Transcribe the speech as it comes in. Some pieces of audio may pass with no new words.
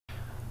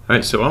All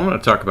right, so I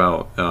want to talk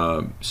about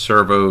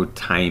servo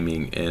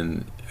timing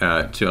and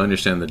to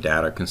understand the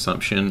data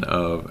consumption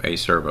of a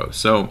servo.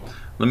 So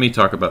let me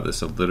talk about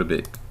this a little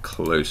bit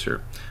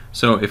closer.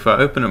 So if I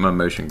open up my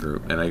motion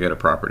group and I go to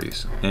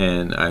properties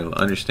and I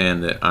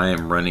understand that I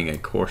am running a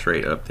course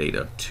rate update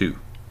of 2,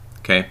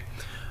 okay?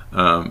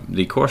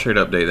 The course rate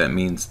update, that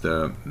means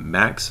the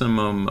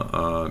maximum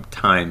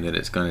time that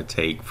it's going to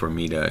take for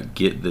me to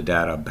get the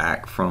data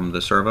back from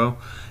the servo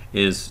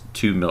is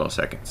 2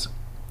 milliseconds.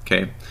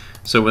 Okay,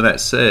 so with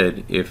that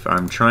said, if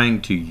I'm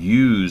trying to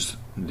use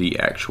the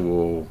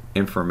actual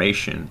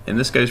information, and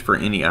this goes for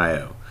any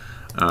I/O,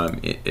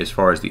 as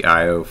far as the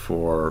I/O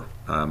for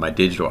my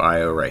digital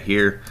I/O right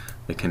here,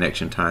 the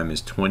connection time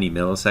is 20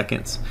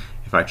 milliseconds.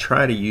 If I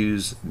try to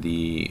use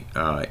the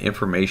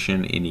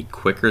information any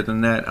quicker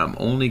than that, I'm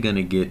only going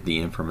to get the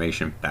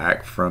information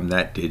back from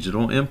that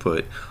digital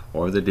input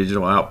or the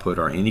digital output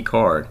or any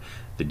card.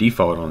 The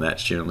default on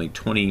that's generally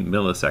 20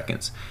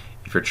 milliseconds.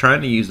 If you're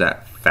trying to use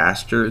that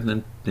faster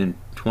than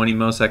 20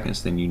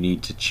 milliseconds, then you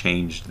need to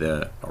change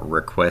the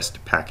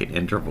request packet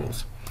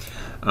intervals.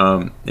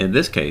 In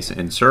this case,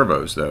 in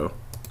servos though,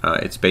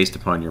 it's based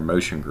upon your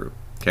motion group.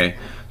 Okay,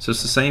 so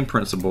it's the same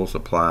principles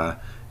apply.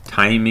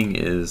 Timing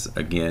is,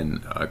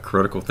 again, a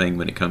critical thing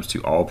when it comes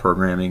to all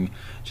programming.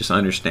 Just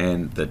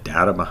understand the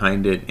data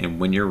behind it, and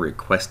when you're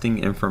requesting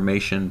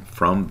information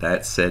from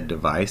that said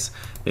device,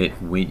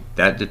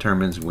 that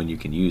determines when you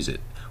can use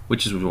it,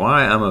 which is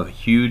why I'm a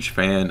huge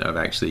fan of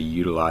actually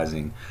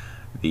utilizing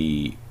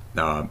the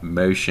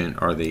motion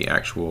or the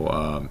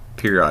actual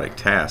periodic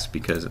task,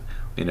 because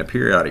in a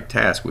periodic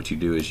task what you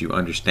do is you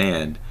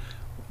understand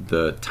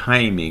the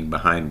timing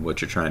behind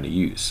what you're trying to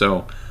use.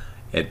 So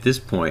at this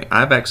point,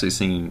 I've actually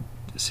seen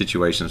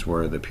situations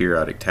where the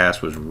periodic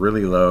task was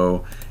really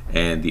low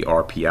and the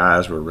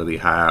RPIs were really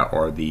high,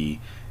 or the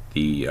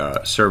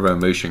servo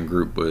motion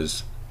group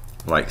was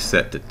like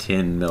set to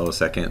 10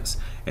 milliseconds,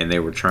 and they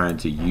were trying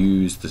to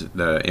use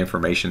the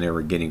information they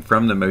were getting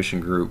from the motion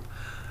group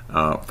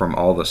from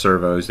all the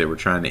servos. They were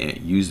trying to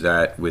use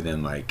that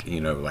within like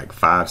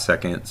 5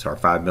 seconds or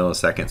 5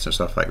 milliseconds or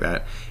stuff like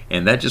that,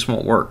 and that just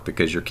won't work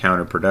because you're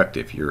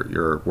counterproductive.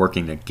 You're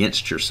working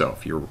against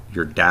yourself.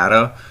 Your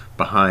data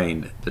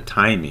behind the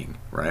timing,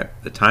 right?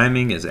 The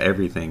timing is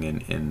everything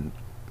in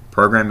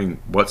programming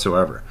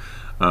whatsoever.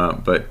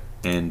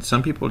 And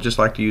some people just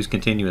like to use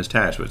continuous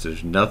tasks, which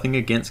there's nothing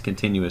against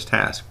continuous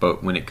tasks,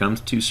 but when it comes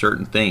to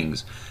certain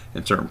things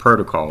and certain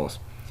protocols,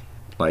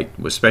 like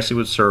especially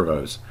with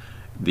servos,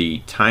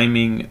 the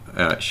timing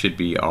should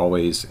be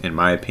always, in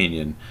my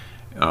opinion,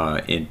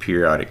 in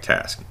periodic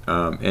tasks.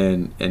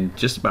 And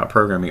just about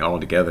programming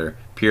altogether,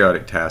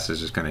 periodic tasks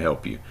is just going to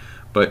help you.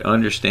 But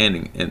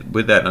understanding, and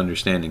with that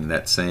understanding,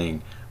 that's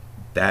saying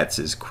that's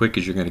as quick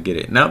as you're going to get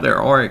it. Now there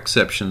are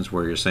exceptions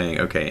where you're saying,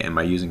 okay, am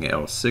I using an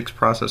L6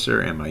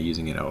 processor, am I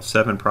using an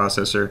L7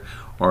 processor,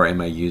 or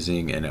am I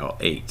using an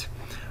L8?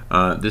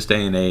 This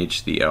day and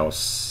age, the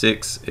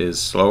L6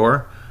 is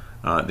slower.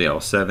 The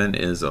L7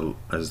 is a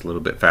little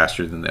bit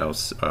faster than the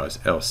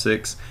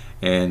L6,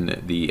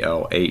 and the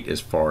L8 is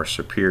far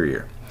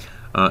superior.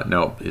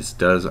 Now, this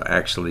does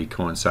actually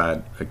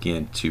coincide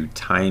again to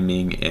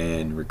timing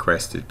and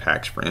requested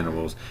packs for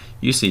intervals.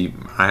 You see,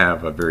 I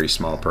have a very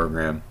small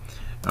program.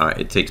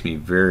 It takes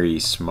me a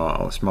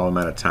small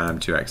amount of time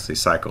to actually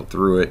cycle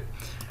through it.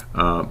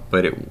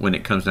 But when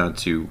it comes down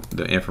to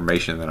the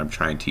information that I'm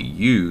trying to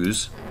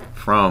use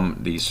from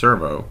the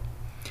servo,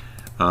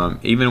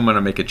 even when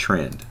I make a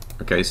trend,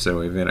 okay,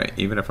 so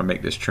even if I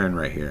make this trend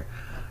right here,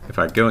 if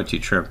I go into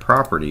trend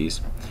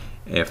properties,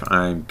 if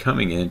I'm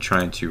coming in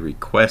trying to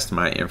request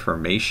my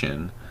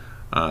information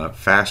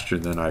faster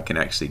than I can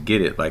actually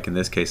get it, like in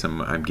this case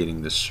I'm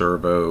getting the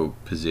servo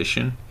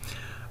position,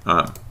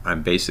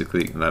 I'm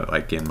basically,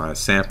 like in my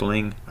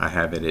sampling, I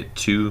have it at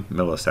 2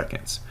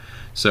 milliseconds.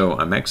 So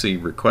I'm actually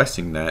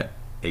requesting that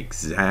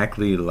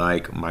exactly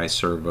like my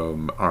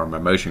servo or my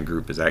motion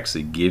group is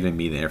actually giving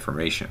me the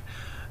information.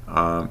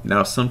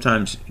 Now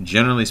sometimes,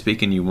 generally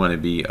speaking, you want to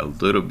be a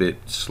little bit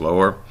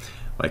slower,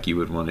 like you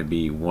would want to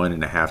be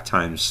 1.5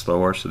 times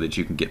slower so that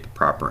you can get the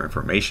proper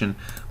information.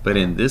 But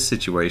in this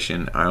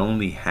situation, I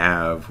only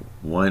have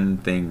one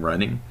thing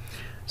running,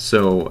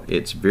 so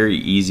it's very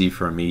easy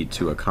for me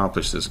to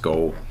accomplish this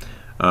goal.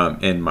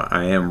 And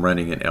I am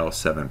running an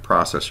L7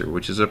 processor,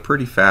 which is a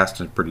pretty fast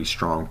and pretty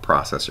strong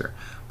processor.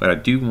 But I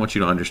do want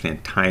you to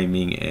understand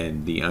timing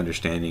and the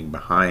understanding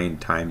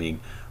behind timing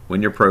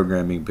when you're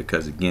programming,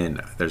 because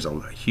again, there's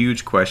a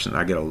huge question.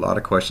 I get a lot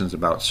of questions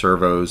about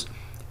servos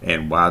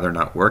and why they're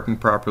not working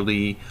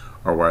properly,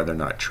 or why they're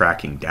not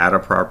tracking data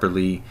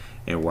properly,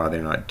 and why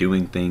they're not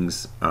doing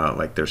things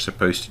like they're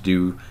supposed to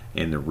do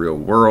in the real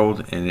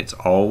world. And it's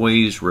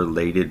always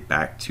related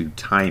back to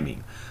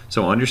timing.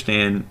 So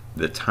understand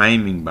the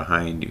timing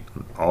behind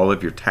all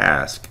of your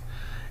tasks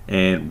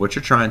and what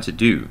you're trying to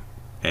do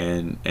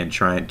and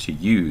trying to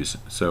use.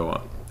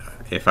 So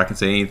if I can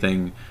say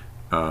anything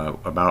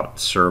about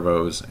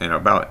servos and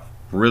about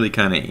really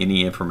kind of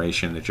any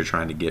information that you're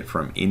trying to get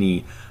from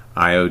any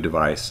I/O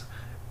device,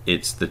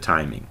 it's the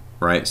timing.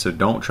 right? So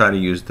don't try to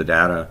use the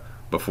data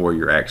before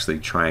you're actually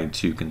trying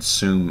to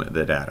consume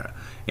the data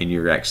and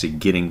you're actually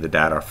getting the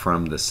data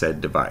from the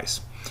said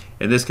device.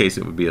 In this case,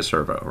 it would be a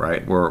servo,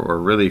 right? We're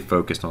really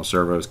focused on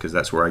servos because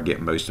that's where I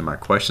get most of my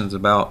questions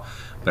about,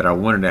 but I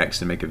wanted to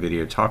actually make a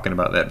video talking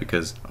about that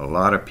because a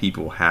lot of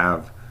people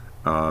have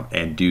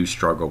and do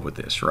struggle with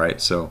this,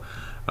 right? So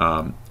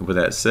with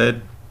that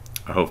said,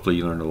 hopefully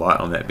you learned a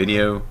lot on that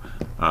video.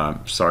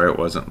 Sorry it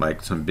wasn't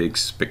like some big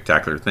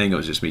spectacular thing. It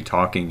was just me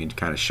talking and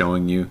kind of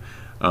showing you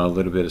a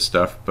little bit of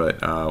stuff, but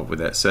with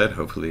that said,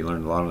 hopefully you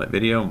learned a lot on that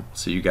video.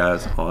 See you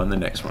guys on the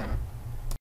next one.